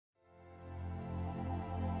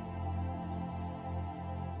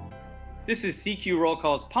This is CQ Roll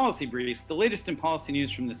Call's Policy Briefs, the latest in policy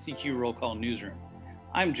news from the CQ Roll Call newsroom.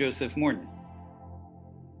 I'm Joseph Morton.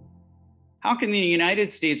 How can the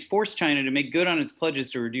United States force China to make good on its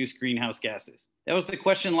pledges to reduce greenhouse gases? That was the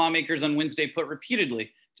question lawmakers on Wednesday put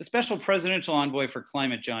repeatedly to Special Presidential Envoy for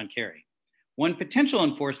Climate John Kerry. One potential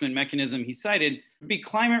enforcement mechanism he cited would be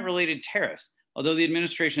climate-related tariffs, although the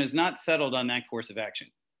administration has not settled on that course of action.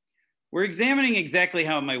 We're examining exactly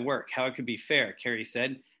how it might work, how it could be fair, Kerry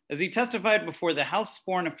said, as he testified before the House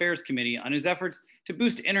Foreign Affairs Committee on his efforts to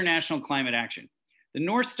boost international climate action. The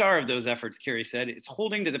North Star of those efforts, Kerry said, is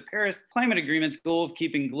holding to the Paris Climate Agreement's goal of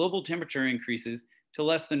keeping global temperature increases to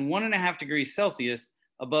less than 1.5 degrees Celsius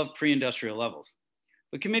above pre-industrial levels.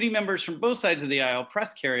 But committee members from both sides of the aisle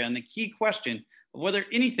pressed Kerry on the key question of whether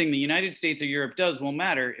anything the United States or Europe does will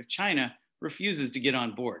matter if China refuses to get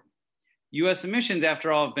on board. US emissions,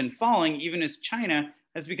 after all, have been falling even as China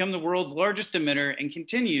has become the world's largest emitter and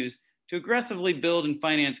continues to aggressively build and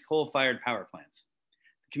finance coal-fired power plants.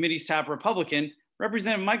 The committee's top Republican,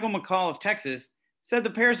 Representative Michael McCaul of Texas, said the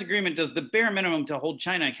Paris Agreement does the bare minimum to hold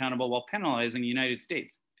China accountable while penalizing the United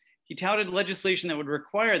States. He touted legislation that would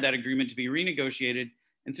require that agreement to be renegotiated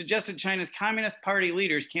and suggested China's Communist Party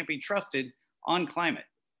leaders can't be trusted on climate.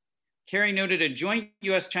 Kerry noted a joint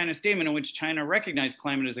US-China statement in which China recognized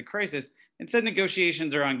climate as a crisis and said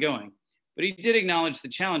negotiations are ongoing, but he did acknowledge the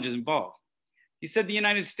challenges involved. He said the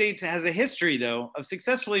United States has a history, though, of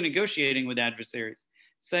successfully negotiating with adversaries,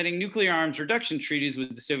 citing nuclear arms reduction treaties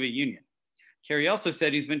with the Soviet Union. Kerry also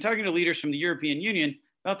said he's been talking to leaders from the European Union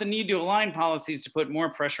about the need to align policies to put more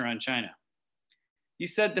pressure on China. He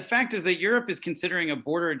said the fact is that Europe is considering a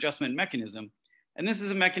border adjustment mechanism, and this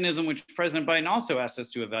is a mechanism which President Biden also asked us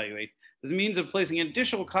to evaluate as a means of placing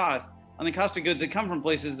additional costs on the cost of goods that come from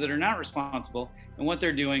places that are not responsible in what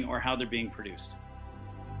they're doing or how they're being produced.